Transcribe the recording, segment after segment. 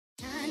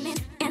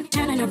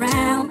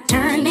around,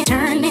 turn it,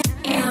 and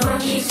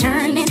keep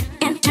turning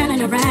and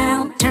turning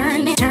around,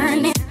 turn it,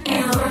 and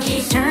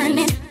keep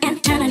turning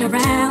and turning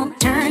around,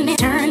 turn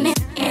it, and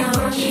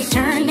keep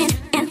turning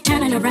and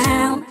turning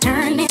around,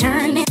 turn it,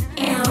 and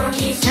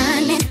keep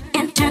turning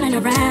and turning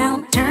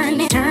around,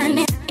 turn it,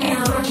 and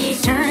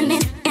keep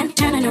turning and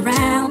turning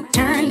around,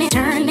 turn it,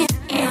 and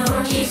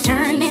keep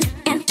turning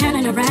and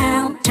turning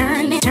around,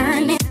 turn it,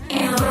 and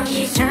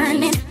keep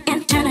turning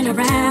and turning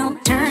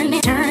around, turn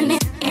it, and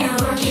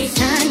keep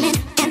turning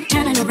and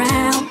turning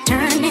around,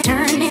 turn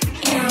it,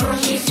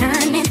 and keep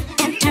turning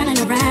and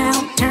turning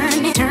around,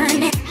 turn it,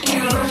 and keep turning and turning around, turn it,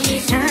 and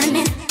keep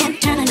turning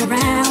and turning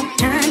around,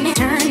 turn it,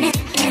 and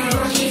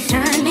keep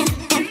turning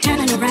and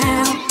turning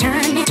around,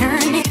 turn it, and keep turning and turning around, turn it,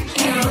 and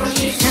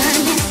keep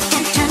turning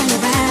and turning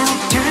around,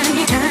 turn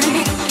it, and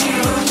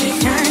keep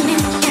turning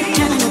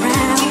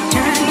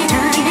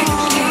and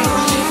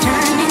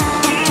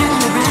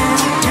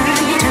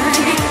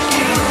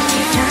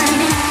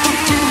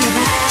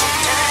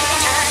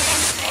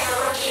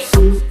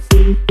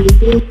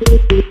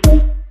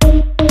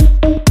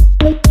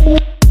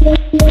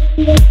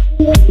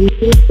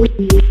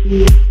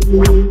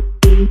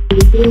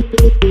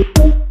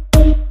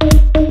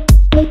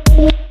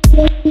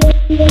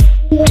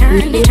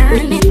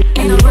turn it,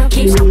 and the world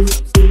keeps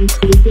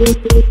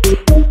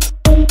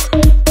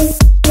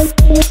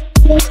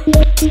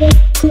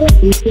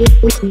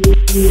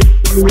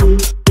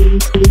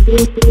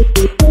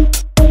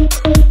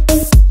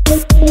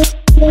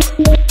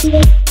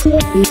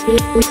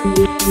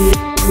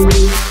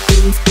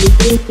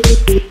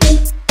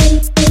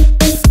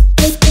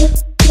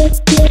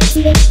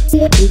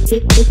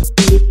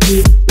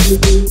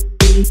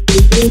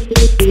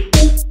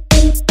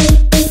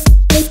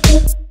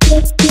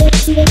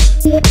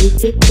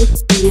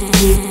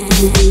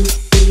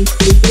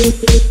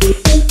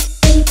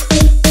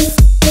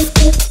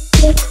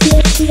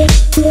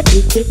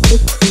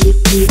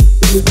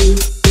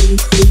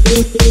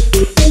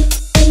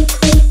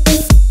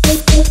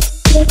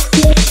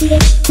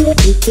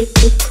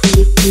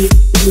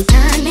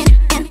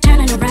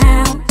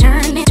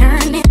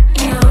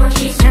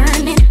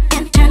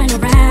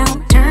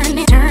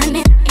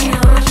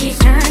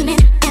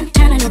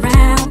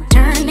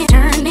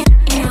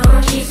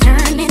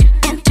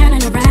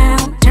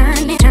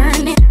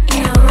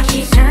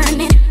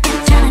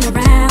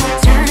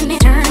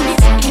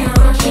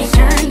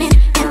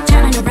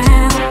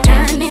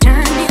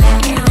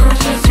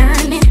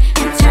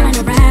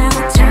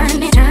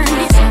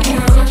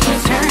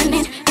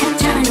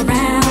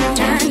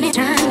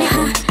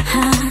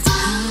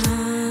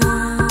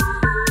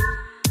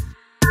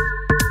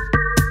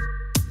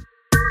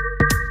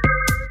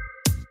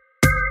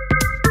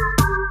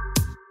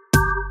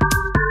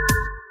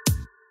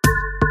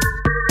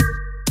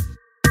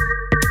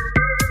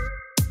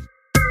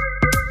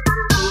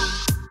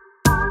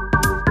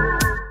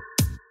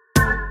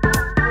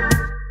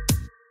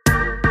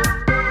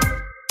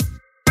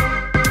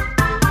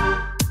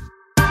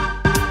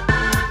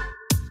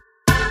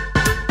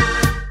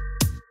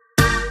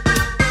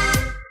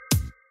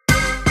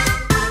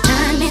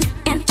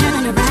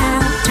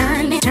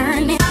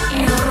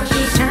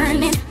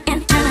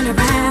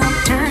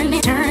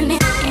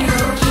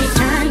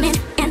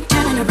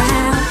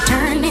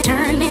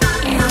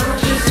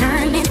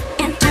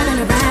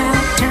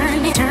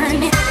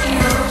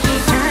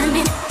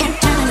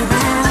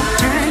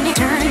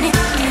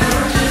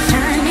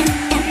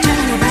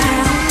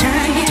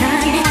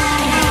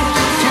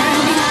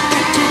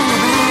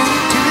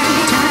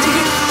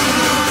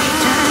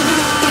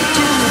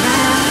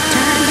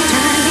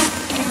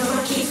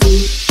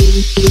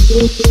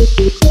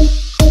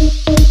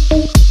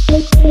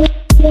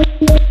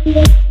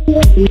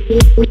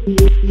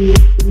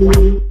We'll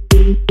be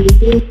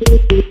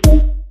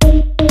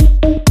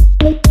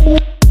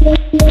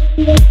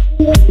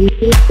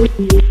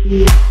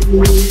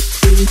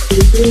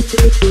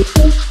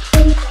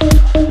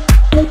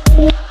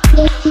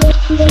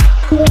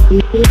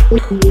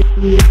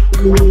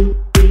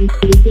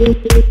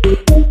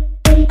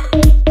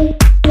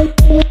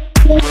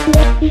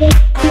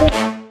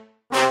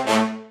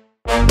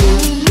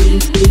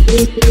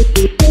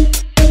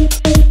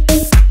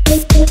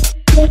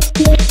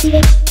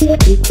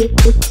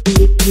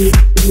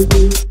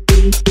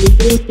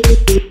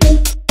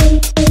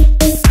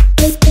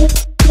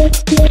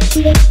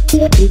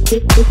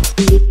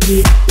right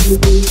back.